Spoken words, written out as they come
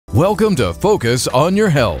Welcome to Focus on Your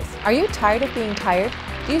Health. Are you tired of being tired?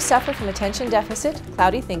 Do you suffer from attention deficit,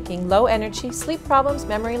 cloudy thinking, low energy, sleep problems,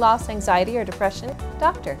 memory loss, anxiety, or depression?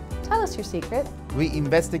 Doctor, tell us your secret. We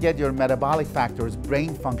investigate your metabolic factors,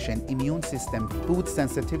 brain function, immune system, food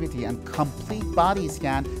sensitivity, and complete body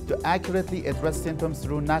scan to accurately address symptoms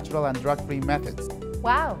through natural and drug-free methods.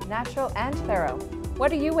 Wow, natural and thorough.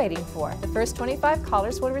 What are you waiting for? The first 25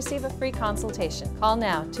 callers will receive a free consultation. Call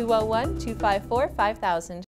now, 201-254-5000.